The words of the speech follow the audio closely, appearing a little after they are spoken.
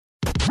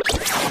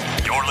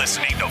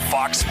listening to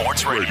Fox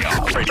Sports Radio.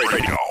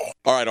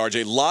 All right,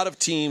 RJ, a lot of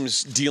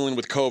teams dealing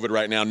with COVID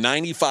right now.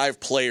 95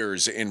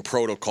 players in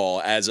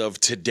protocol as of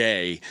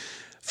today.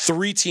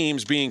 3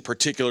 teams being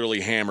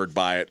particularly hammered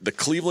by it: the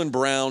Cleveland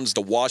Browns,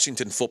 the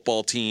Washington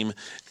football team,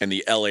 and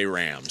the LA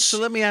Rams. So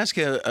let me ask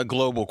you a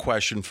global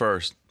question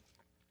first.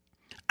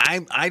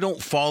 I don't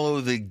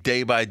follow the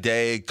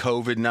day-by-day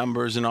COVID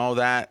numbers and all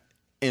that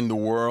in the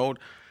world.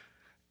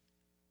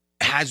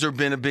 Has there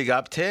been a big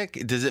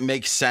uptick? Does it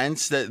make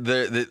sense that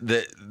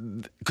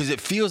because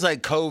it feels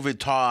like COVID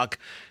talk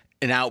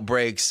and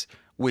outbreaks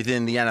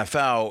within the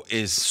NFL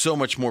is so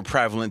much more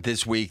prevalent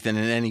this week than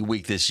in any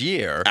week this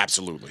year?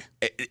 Absolutely.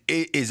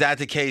 Is that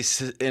the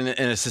case in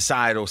a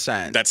societal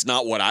sense? That's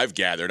not what I've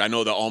gathered. I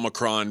know the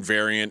Omicron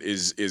variant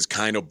is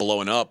kind of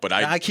blowing up, but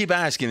I keep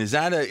asking, is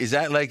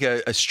that like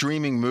a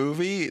streaming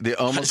movie? The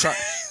Omicron?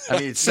 I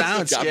mean, it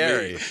sounds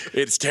scary.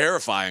 It's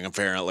terrifying,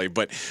 apparently.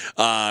 But,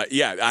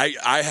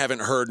 I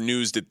haven't heard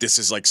news that this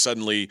is like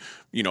suddenly,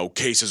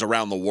 cases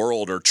around the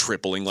world are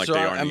tripling like they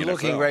are in the NFL. I'm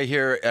looking right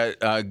here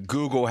at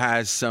Google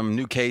has some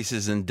new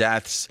cases and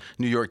deaths.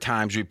 New York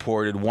Times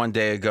reported 1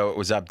 day ago it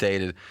was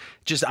updated.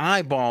 Just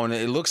eyeballing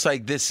it, it looks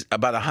like this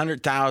about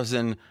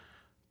 100,000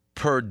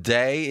 per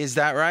day. Is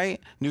that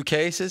right? New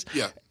cases?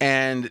 Yeah.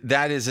 And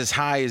that is as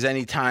high as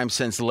any time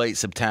since late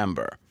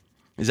September.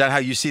 Is that how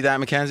you see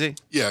that, Mackenzie?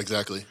 Yeah,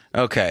 exactly.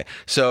 Okay.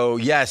 So,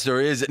 yes, there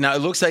is. Now,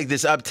 it looks like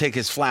this uptick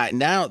has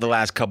flattened out the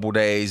last couple of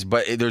days,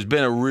 but there's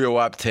been a real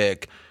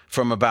uptick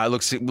from about,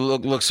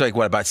 looks like,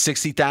 about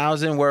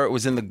 60,000 where it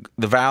was in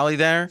the valley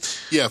there?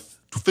 Yeah,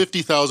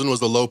 50,000 was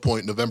the low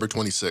point, November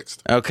 26th.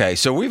 Okay,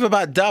 so we've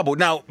about doubled.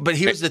 Now, but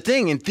here's the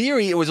thing. In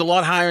theory, it was a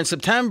lot higher in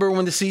September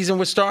when the season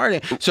was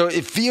starting. So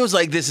it feels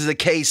like this is a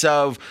case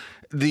of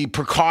the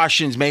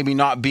precautions maybe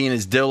not being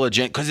as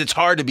diligent because it's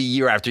hard to be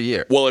year after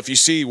year. Well, if you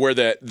see where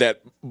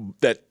that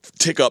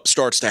tick up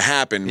starts to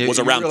happen was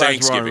around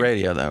Thanksgiving. We're on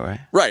radio, though,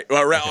 right? Right.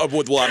 Where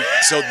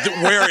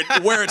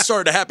it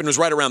started to happen was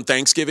right around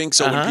Thanksgiving.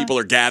 So when people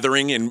are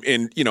gathering and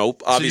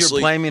obviously. So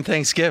you're blaming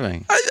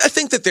Thanksgiving. I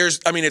think that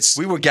it's.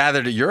 We were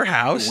gathered at your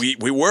house.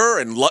 We were,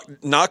 and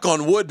knock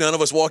on wood, none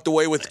of us walked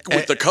away with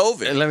the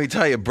COVID. And let me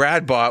tell you,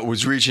 Brad Bott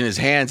was reaching his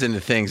hands into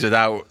things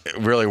without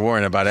really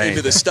worrying about anything.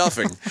 Into the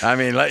stuffing. I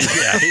mean,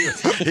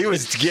 he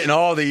was getting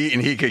all the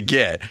eating he could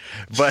get.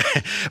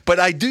 But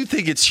I do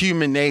think it's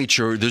human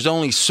nature. There's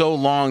only so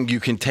long you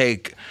can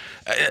take,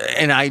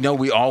 and I know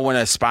we all want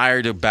to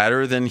aspire to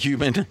better than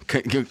human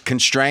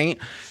constraint,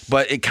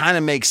 but it kind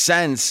of makes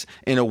sense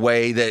in a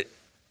way that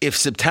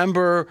if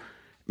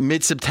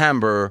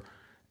mid-September,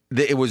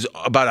 it was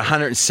about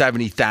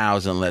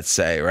 170,000, let's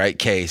say, right,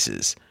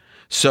 cases.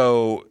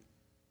 So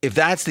if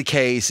that's the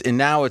case, and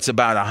now it's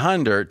about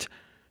 100,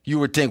 you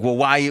would think, well,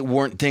 why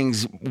weren't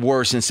things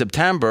worse in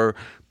September?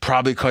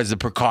 Probably because the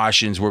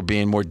precautions were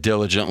being more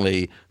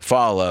diligently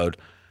followed.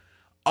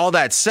 All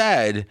that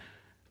said,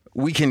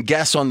 we can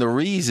guess on the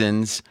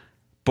reasons,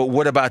 but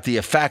what about the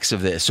effects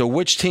of this? So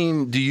which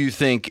team do you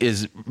think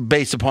is,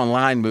 based upon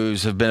line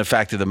moves, have been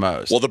affected the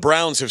most? Well, the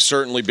Browns have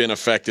certainly been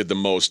affected the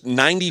most.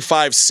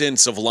 95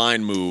 cents of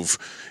line move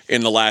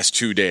in the last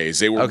 2 days.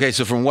 They were okay,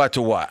 so from what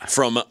to what?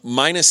 From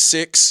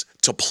 -6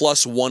 to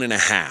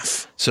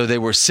 +1.5. So they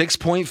were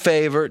 6-point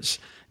favorites,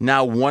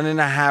 now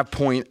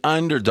 1.5-point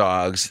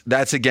underdogs.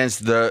 That's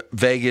against the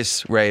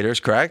Vegas Raiders,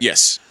 correct?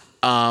 Yes.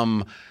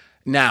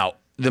 Now,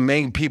 the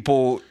main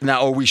people.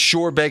 Now, are we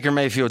sure Baker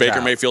Mayfield's out?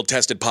 Baker Mayfield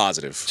tested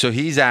positive. So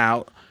he's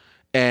out.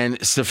 And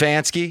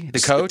Stefanski, the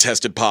coach?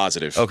 Tested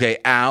positive. Okay,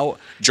 out.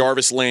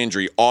 Jarvis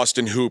Landry,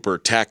 Austin Hooper,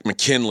 Tack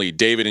McKinley,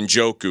 David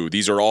Njoku.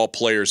 These are all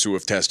players who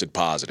have tested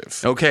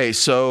positive. Okay,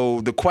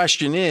 so the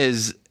question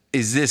is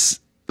this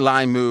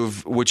line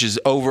move, which is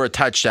over a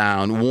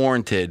touchdown,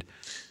 warranted?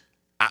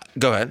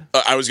 Go ahead.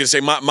 I was going to say,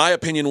 my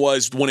opinion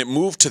was when it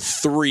moved to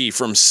 3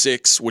 from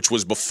 6, which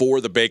was before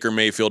the Baker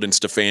Mayfield and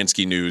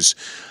Stefanski news,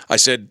 I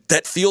said,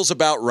 that feels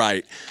about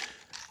right.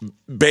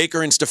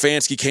 Baker and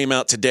Stefanski came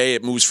out today.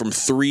 It moves from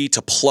 3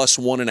 to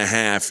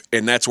 +1.5,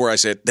 and that's where I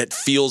said, that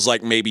feels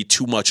like maybe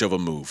too much of a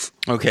move.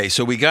 Okay,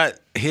 so we got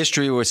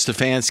history with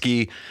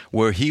Stefanski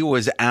where he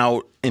was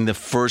out in the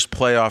first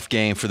playoff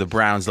game for the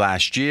Browns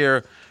last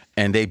year,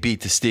 and they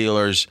beat the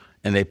Steelers,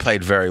 and they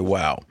played very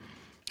well.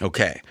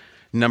 Okay.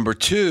 Number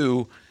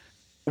 2,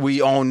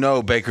 we all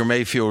know Baker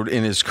Mayfield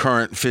in his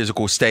current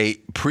physical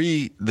state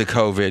pre the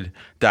COVID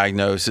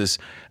diagnosis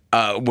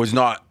was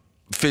not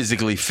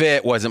physically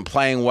fit, wasn't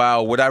playing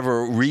well,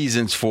 whatever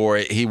reasons for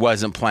it, he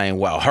wasn't playing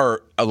well,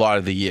 hurt a lot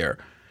of the year.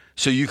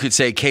 So you could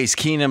say Case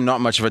Keenum, not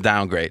much of a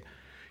downgrade.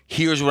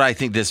 Here's what I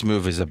think this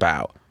move is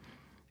about.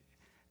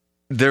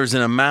 There's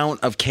an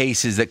amount of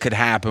cases that could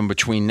happen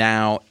between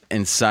now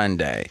and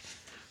Sunday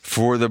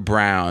for the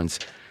Browns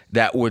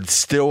that would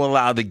still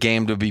allow the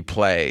game to be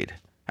played.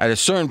 At a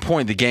certain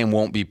point, the game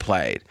won't be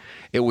played.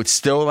 It would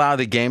still allow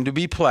the game to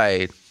be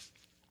played,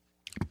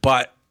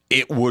 but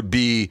it would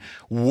be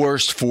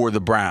worse for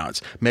the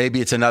Browns. Maybe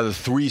it's another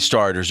 3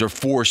 starters or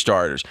 4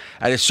 starters.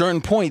 At a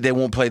certain point, they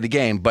won't play the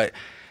game, but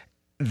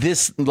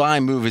this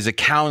line move is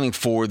accounting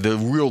for the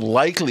real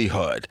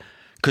likelihood,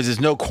 because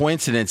there's no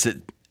coincidence that,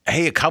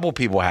 hey, a couple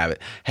people have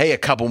it. Hey, a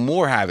couple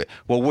more have it.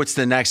 Well, what's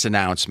the next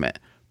announcement?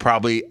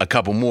 Probably a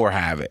couple more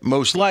have it,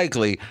 most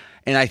likely.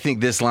 And I think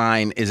this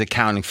line is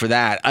accounting for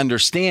that,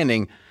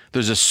 understanding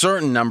there's a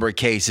certain number of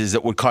cases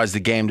that would cause the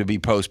game to be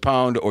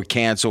postponed or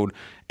canceled,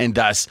 and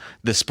thus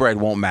the spread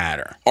won't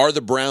matter. Are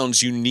the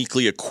Browns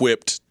uniquely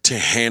equipped to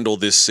handle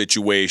this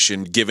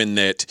situation, given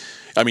that,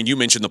 I mean, you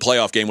mentioned the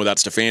playoff game without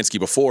Stefanski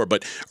before,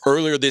 but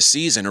earlier this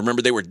season,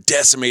 remember, they were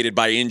decimated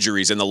by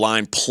injuries and the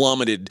line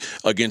plummeted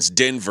against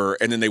Denver,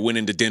 and then they went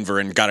into Denver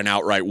and got an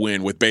outright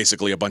win with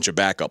basically a bunch of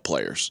backup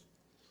players.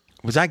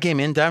 Was that game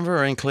in Denver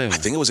or in Cleveland?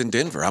 I think it was in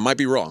Denver. I might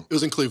be wrong. It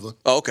was in Cleveland.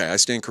 Oh, okay, I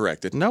stand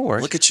corrected. No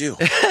worries. Look at you.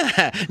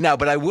 No,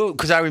 but I will,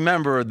 because I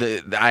remember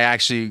I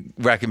actually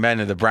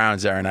recommended the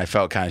Browns there, and I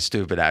felt kind of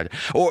stupid at it.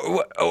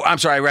 I'm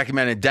sorry, I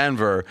recommended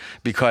Denver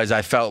because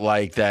I felt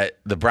like that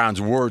the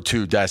Browns were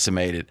too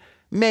decimated.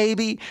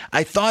 Maybe.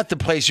 I thought the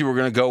place you were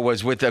going to go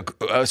was with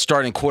a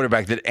starting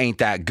quarterback that ain't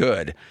that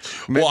good.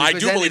 Well, I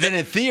Because do then, believe then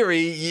in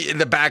theory,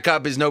 the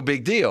backup is no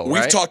big deal,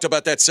 We've right? talked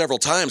about that several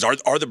times.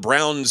 Are the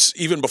Browns,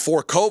 even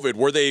before COVID,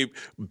 were they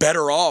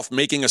better off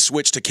making a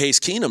switch to Case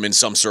Keenum in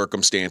some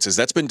circumstances?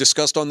 That's been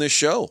discussed on this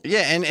show.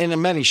 Yeah, and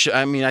in many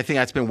I mean, I think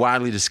that's been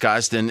widely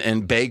discussed.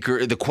 And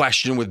Baker, the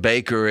question with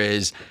Baker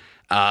is,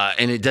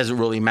 and it doesn't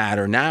really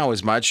matter now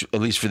as much,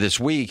 at least for this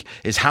week,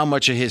 is how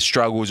much of his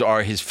struggles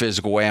are his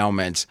physical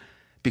ailments,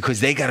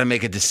 because they got to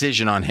make a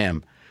decision on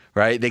him,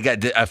 right? They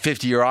got a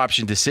 50-year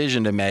option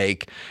decision to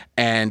make,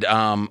 and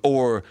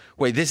or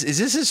wait, is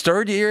this his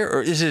third year,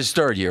 or is it his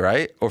third year,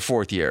 right, or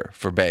fourth year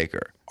for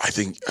Baker? I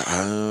think.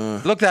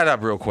 Look that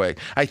up real quick.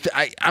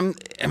 I'm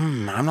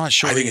not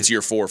sure. I think it's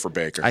year 4 for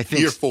Baker. I think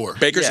Year 4.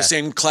 Baker's the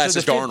same class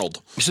as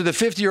Darnold. So the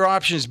 50-year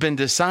option's been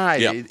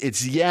decided. Yep.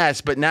 It's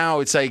yes, but now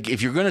it's like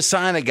if you're going to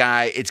sign a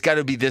guy, it's got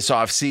to be this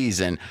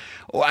offseason.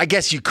 Well, I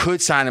guess you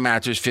could sign him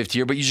after his 5th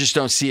year, but you just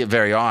don't see it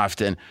very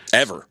often.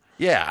 Ever.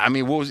 Yeah, I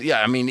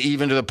mean,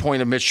 even to the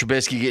point of Mitch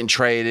Trubisky getting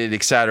traded,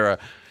 et cetera.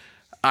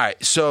 All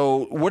right,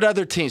 so what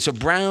other teams? So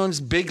Browns,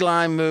 big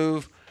line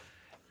move.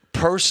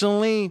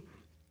 Personally,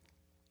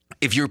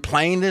 if you're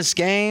playing this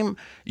game,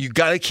 you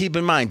got to keep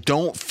in mind,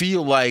 don't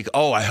feel like,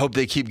 oh, I hope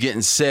they keep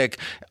getting sick.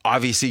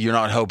 Obviously, you're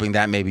not hoping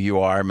that. Maybe you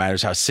are. It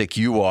matters how sick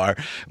you are.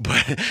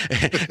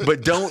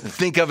 But don't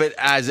think of it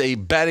as a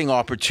betting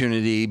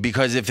opportunity,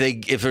 because if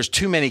there's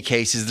too many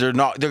cases, they're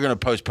going to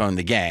postpone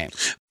the game.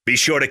 Be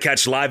sure to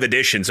catch live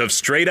editions of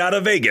Straight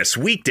Outta Vegas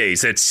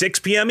weekdays at 6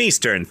 p.m.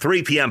 Eastern,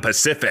 3 p.m.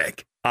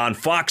 Pacific on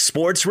Fox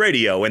Sports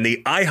Radio and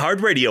the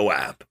iHeartRadio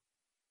app.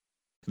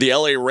 The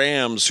LA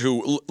Rams,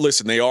 who,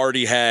 listen, they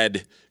already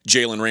had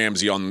Jalen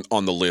Ramsey on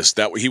the list.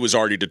 That he was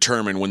already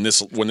determined when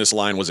this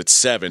line was at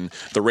 7.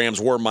 The Rams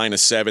were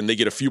 -7. They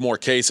get a few more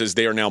cases.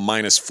 They are now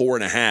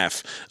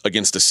 -4.5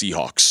 against the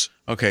Seahawks.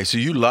 Okay, so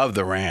you love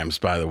the Rams,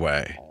 by the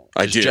way.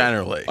 I do.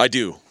 Generally. I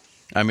do.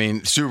 I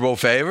mean, Super Bowl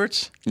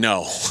favorites?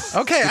 No.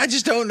 Okay, I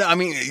just don't know. I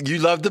mean, you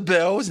love the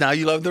Bills. Now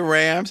you love the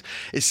Rams.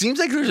 It seems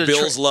like there's a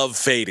Bills love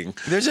fading.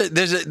 There's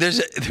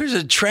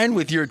a trend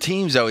with your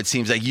teams, though. It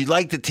seems like you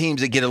like the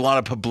teams that get a lot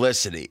of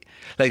publicity.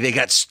 Like they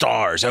got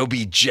stars,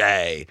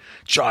 OBJ,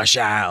 Josh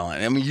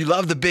Allen. I mean, you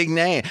love the big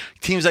name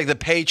teams like the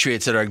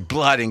Patriots that are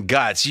blood and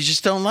guts. You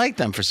just don't like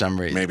them for some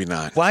reason. Maybe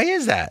not. Why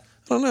is that?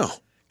 I don't know.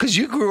 Because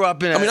you grew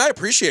up in. I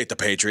appreciate the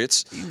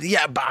Patriots.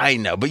 Yeah, but I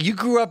know. But you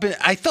grew up in.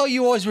 I thought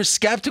you always were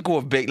skeptical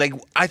of big. Like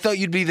I thought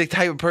you'd be the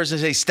type of person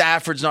to say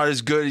Stafford's not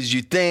as good as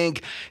you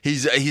think.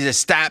 He's a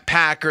stat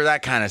packer,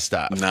 that kind of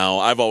stuff.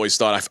 No, I've always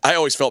thought I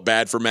always felt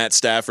bad for Matt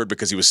Stafford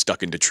because he was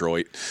stuck in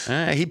Detroit.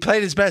 He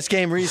played his best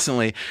game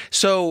recently.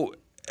 So,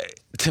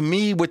 to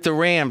me, with the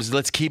Rams,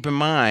 let's keep in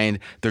mind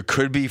there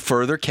could be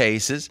further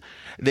cases.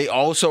 They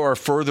also are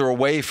further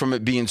away from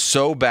it being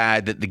so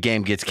bad that the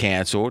game gets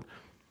canceled.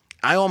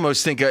 I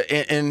almost think,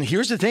 and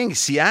here's the thing,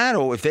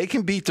 Seattle, if they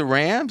can beat the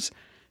Rams,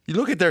 you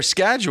look at their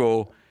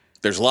schedule.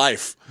 There's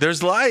life.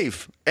 There's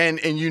life. And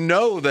you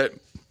know that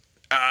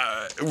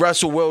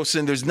Russell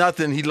Wilson, there's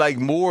nothing he'd like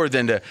more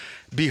than to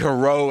be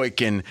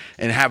heroic and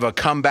have a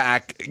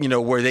comeback,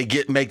 where they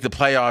make the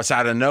playoffs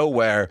out of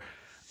nowhere.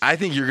 I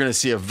think you're going to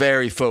see a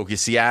very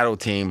focused Seattle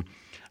team.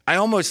 I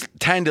almost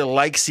tend to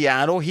like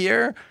Seattle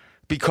here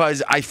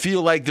because I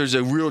feel like there's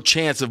a real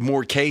chance of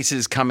more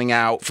cases coming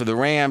out for the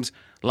Rams.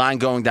 Line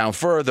going down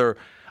further,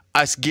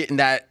 us getting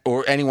that,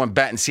 or anyone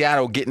betting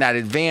Seattle getting that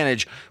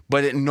advantage,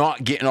 but it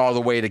not getting all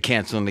the way to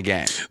canceling the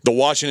game. The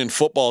Washington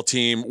football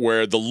team,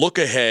 where the look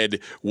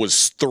ahead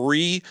was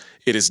 3,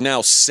 it is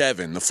now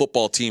 7. The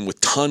football team with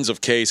tons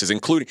of cases,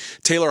 including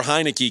Taylor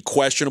Heineke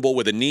questionable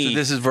with a knee. So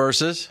this is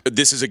versus?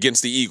 This is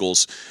against the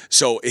Eagles.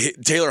 So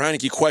Taylor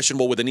Heineke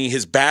questionable with a knee.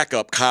 His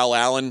backup, Kyle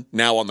Allen,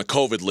 now on the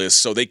COVID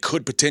list. So they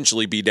could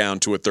potentially be down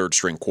to a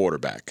third-string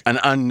quarterback. An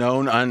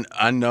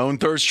unknown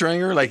third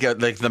stringer, like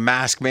the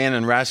masked man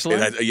in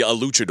wrestling? A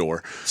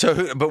luchador.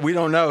 So, but we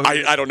don't know.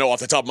 I don't know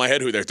off the top of my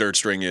head who their third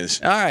string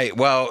is. All right.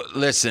 Well,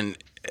 listen.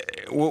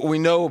 What we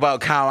know about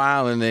Kyle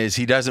Allen is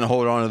he doesn't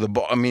hold on to the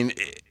ball. I mean,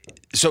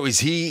 so is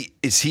he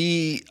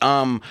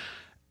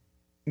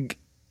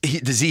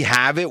Does he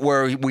have it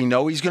where we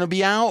know he's going to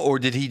be out, or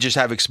did he just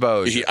have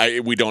exposure?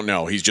 We don't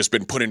know. He's just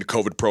been put into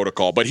COVID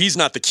protocol, but he's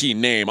not the key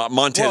name.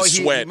 Montez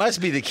Sweat. He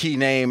must be the key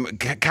name.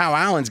 Kyle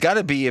Allen's got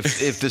to be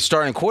if the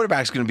starting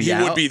quarterback's going to be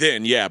out. He would be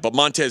then, yeah. But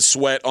Montez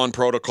Sweat on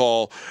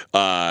protocol.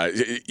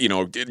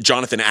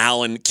 Jonathan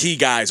Allen, key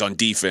guys on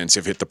defense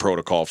have hit the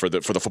protocol for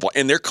the football,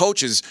 and their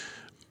coaches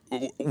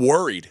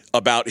worried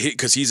about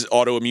because he's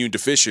autoimmune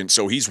deficient,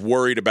 so he's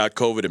worried about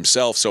COVID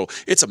himself. So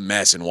it's a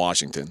mess in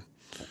Washington.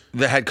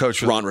 The head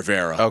coach, Ron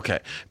Rivera. Okay,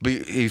 but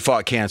he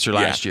fought cancer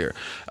last year.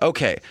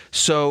 Okay,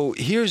 so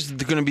here's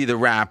going to be the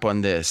wrap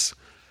on this.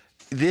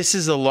 This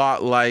is a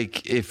lot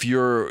like if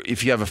you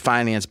have a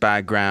finance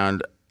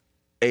background,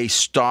 a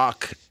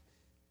stock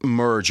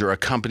merger, a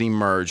company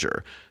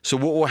merger. So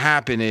what will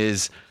happen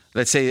is,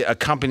 let's say a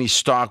company's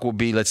stock will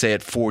be, let's say,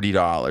 at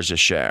 $40 a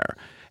share,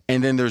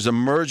 and then there's a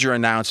merger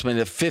announcement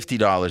at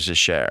 $50 a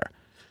share.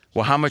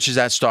 Well, how much is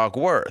that stock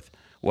worth?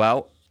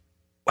 Well,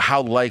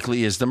 how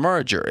likely is the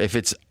merger? If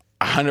it's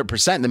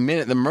 100%, the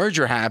minute the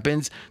merger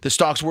happens, the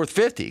stock's worth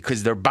 50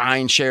 because they're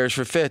buying shares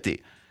for 50.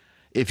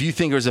 If you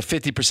think there's a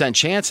 50%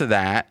 chance of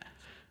that,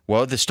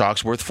 well, the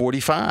stock's worth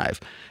 45.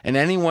 And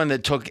anyone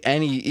that took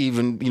any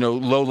even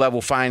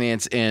low-level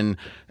finance in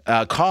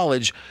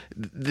college,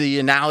 the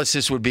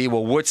analysis would be,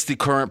 well, what's the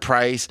current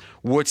price?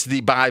 What's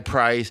the buy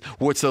price?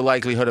 What's the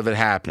likelihood of it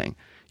happening?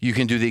 You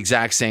can do the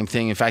exact same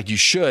thing. In fact, you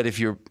should, if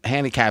you're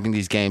handicapping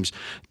these games,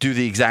 do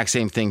the exact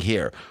same thing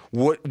here.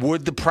 What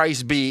would the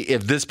price be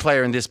if this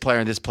player and this player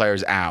and this player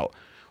is out?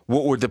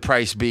 What would the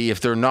price be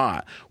if they're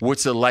not?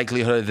 What's the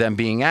likelihood of them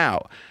being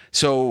out?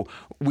 So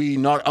we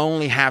not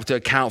only have to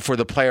account for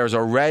the players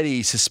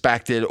already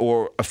suspected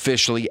or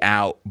officially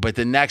out, but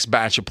the next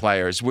batch of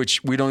players,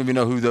 which we don't even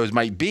know who those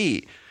might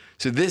be.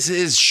 So this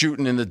is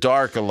shooting in the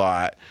dark a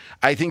lot.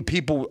 I think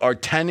people are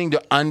tending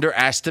to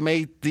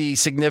underestimate the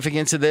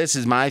significance of this,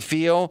 is my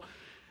feel.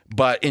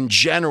 But in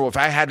general, if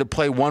I had to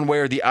play one way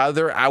or the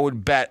other, I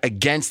would bet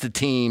against the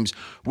teams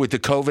with the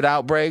COVID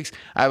outbreaks.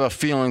 I have a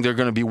feeling they're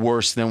going to be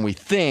worse than we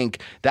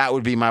think. That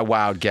would be my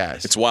wild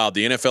guess. It's wild.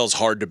 The NFL's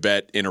hard to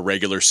bet in a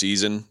regular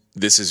season.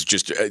 This is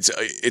just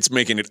it's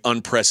making it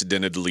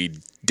unprecedentedly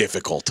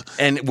difficult.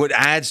 And what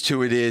adds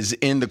to it is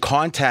in the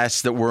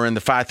contests that were in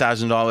the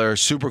 $5,000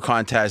 super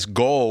contest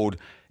gold,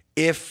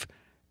 if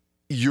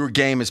your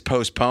game is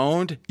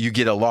postponed, you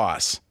get a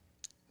loss.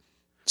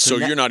 So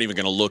you're not even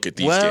going to look at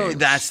these games. Well,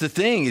 that's the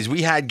thing, is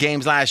we had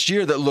games last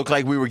year that looked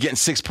like we were getting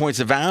 6 points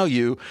of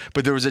value,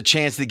 but there was a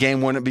chance the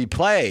game wouldn't be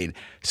played.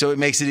 So it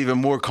makes it even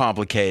more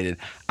complicated.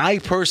 I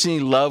personally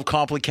love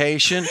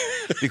complication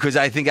because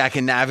I think I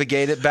can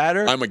navigate it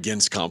better. I'm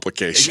against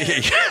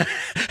complication.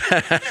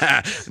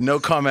 No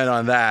comment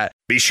on that.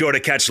 Be sure to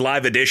catch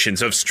live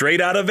editions of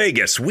Straight Outta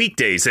Vegas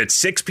weekdays at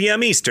 6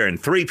 p.m. Eastern,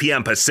 3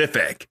 p.m.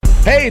 Pacific.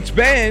 Hey, it's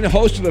Ben,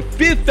 host of the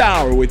Fifth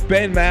Hour with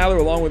Ben Maller,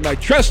 along with my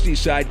trusty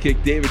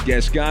sidekick, David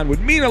Gascon.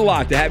 Would mean a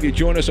lot to have you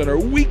join us on our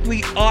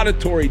weekly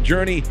auditory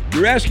journey.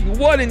 You're asking,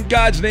 what in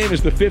God's name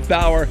is the Fifth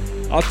Hour?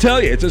 I'll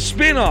tell you, it's a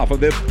spin-off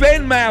of the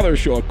Ben Maller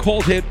Show, a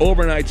cult hit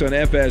overnights on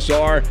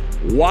FSR.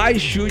 Why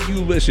should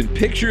you listen?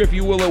 Picture, if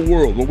you will, a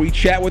world where we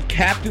chat with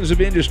captains of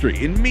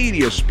industry in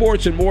media,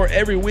 sports, and more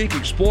every week.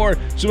 Explore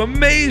some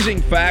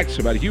amazing facts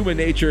about human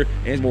nature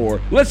and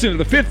more. Listen to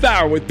the Fifth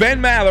Hour with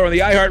Ben Maller on the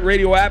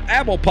iHeartRadio app,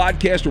 Apple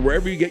Podcast, or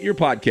wherever you get your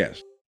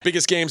podcasts.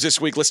 Biggest games this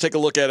week. Let's take a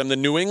look at them. The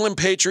New England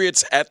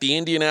Patriots at the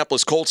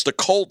Indianapolis Colts. The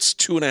Colts,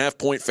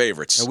 2.5-point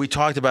favorites. And we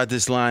talked about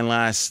this line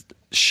last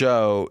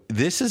show.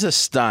 This is a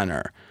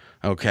stunner,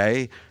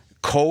 okay?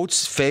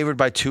 Colts favored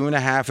by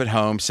 2.5 at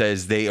home,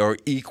 says they are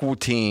equal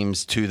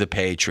teams to the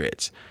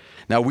Patriots.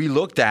 Now, we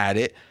looked at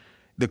it.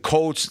 The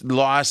Colts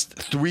lost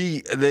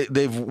 3.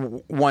 They've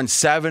won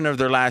 7 of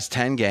their last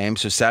 10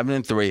 games, so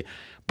 7-3.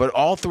 But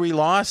all 3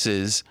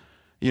 losses,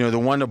 the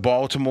one to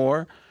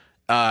Baltimore,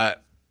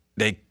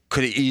 they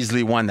could have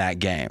easily won that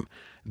game.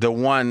 The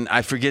one,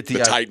 I forget the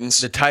Titans.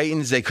 The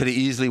Titans, they could have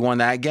easily won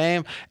that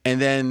game.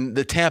 And then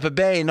the Tampa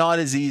Bay, not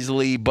as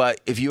easily,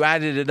 but if you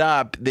added it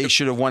up, they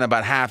should have won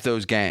about half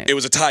those games. It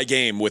was a tie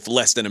game with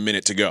less than a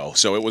minute to go.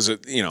 So it was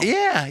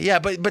Yeah,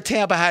 but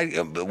Tampa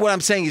had, what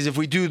I'm saying is if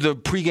we do the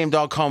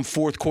pregame.com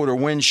fourth quarter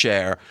win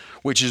share,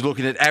 which is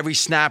looking at every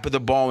snap of the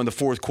ball in the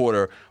fourth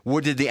quarter,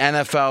 what did the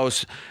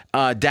NFL's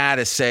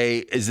data say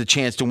is the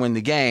chance to win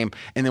the game?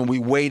 And then we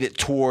weight it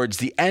towards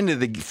the end of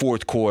the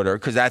fourth quarter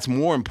because that's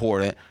more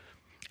important.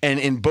 And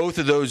in both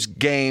of those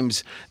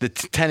games, the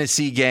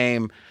Tennessee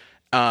game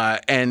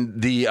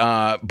and the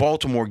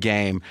Baltimore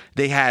game,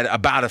 they had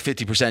about a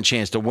 50%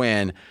 chance to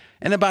win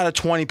and about a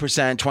 20%,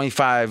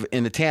 25%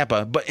 in the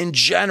Tampa. But in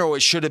general,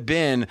 it should have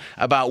been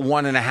about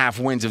 1.5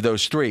 wins of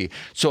those 3.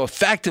 So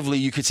effectively,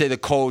 you could say the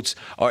Colts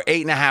are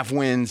 8.5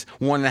 wins,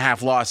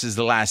 1.5 losses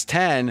the last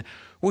 10,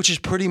 which is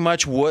pretty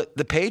much what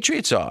the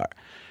Patriots are.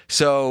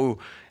 So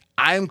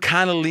I'm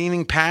kind of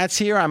leaning Pats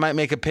here. I might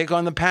make a pick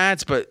on the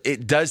Pats, but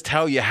it does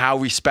tell you how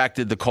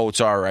respected the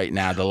Colts are right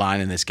now, the line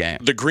in this game.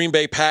 The Green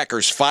Bay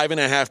Packers,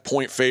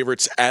 5.5-point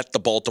favorites at the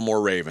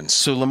Baltimore Ravens.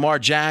 So Lamar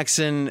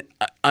Jackson,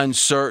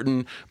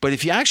 uncertain. But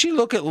if you actually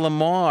look at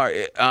Lamar,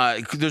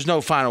 there's no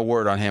final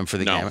word on him for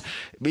the game.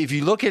 If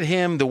you look at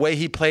him, the way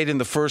he played in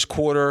the first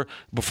quarter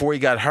before he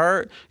got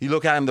hurt, you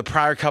look at him the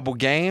prior couple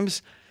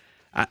games,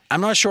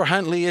 I'm not sure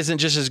Huntley isn't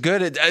just as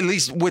good, at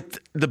least with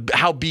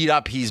how beat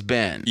up he's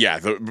been. Yeah,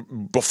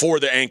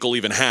 before the ankle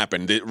even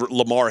happened,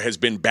 Lamar has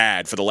been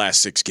bad for the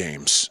last 6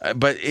 games.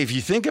 But if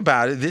you think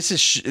about it, this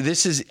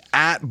is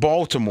at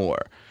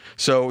Baltimore.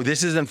 So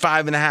this isn't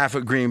 5.5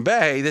 at Green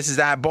Bay. This is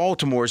at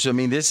Baltimore. So, I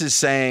mean, this is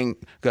saying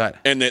 – go ahead.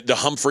 And the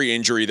Humphrey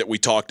injury that we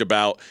talked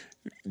about –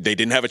 they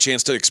didn't have a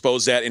chance to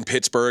expose that in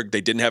Pittsburgh. They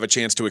didn't have a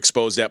chance to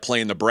expose that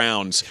playing the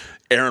Browns.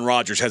 Aaron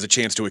Rodgers has a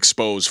chance to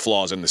expose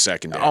flaws in the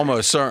secondary.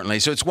 Almost certainly.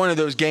 So it's one of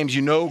those games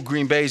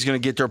Green Bay is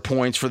going to get their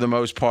points for the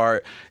most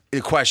part. The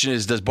question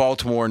is, does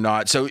Baltimore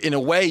not? So in a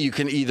way, you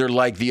can either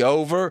like the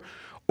over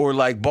or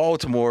like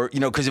Baltimore,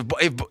 because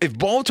if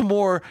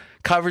Baltimore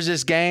covers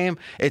this game,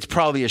 it's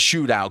probably a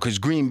shootout because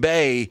Green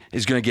Bay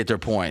is going to get their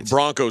points.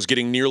 Broncos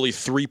getting nearly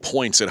 3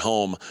 points at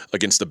home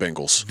against the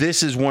Bengals.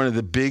 This is one of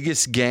the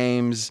biggest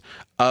games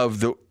of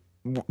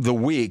the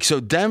week. So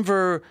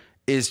Denver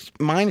is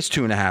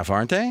 -2.5,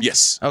 aren't they?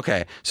 Yes.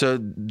 Okay. So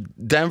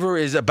Denver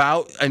is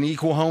about an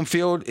equal home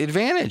field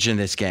advantage in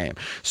this game.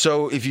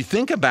 So if you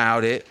think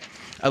about it,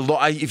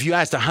 if you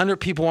asked 100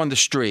 people on the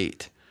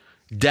street,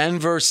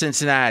 Denver,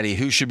 Cincinnati,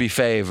 who should be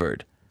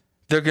favored?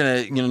 They're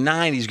going to,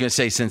 90's going to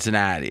say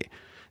Cincinnati.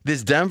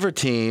 This Denver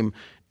team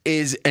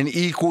is an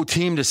equal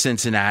team to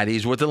Cincinnati,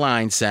 is what the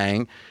line's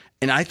saying.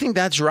 And I think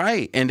that's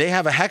right. And they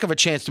have a heck of a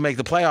chance to make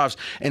the playoffs.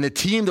 And the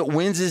team that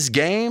wins this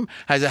game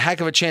has a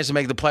heck of a chance to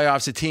make the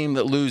playoffs. The team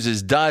that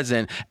loses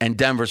doesn't, and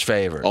Denver's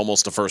favored.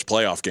 Almost the first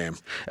playoff game.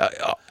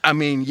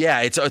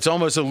 It's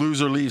almost a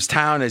loser leaves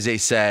town, as they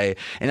say.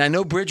 And I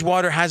know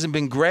Bridgewater hasn't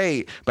been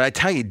great, but I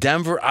tell you,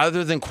 Denver,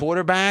 other than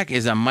quarterback,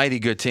 is a mighty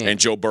good team. And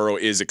Joe Burrow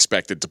is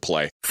expected to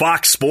play.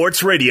 Fox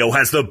Sports Radio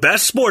has the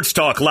best sports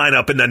talk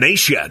lineup in the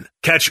nation.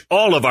 Catch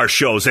all of our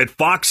shows at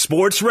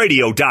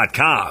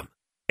foxsportsradio.com.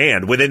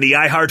 And within the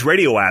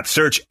iHeartRadio app,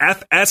 search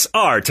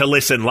FSR to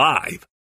listen live.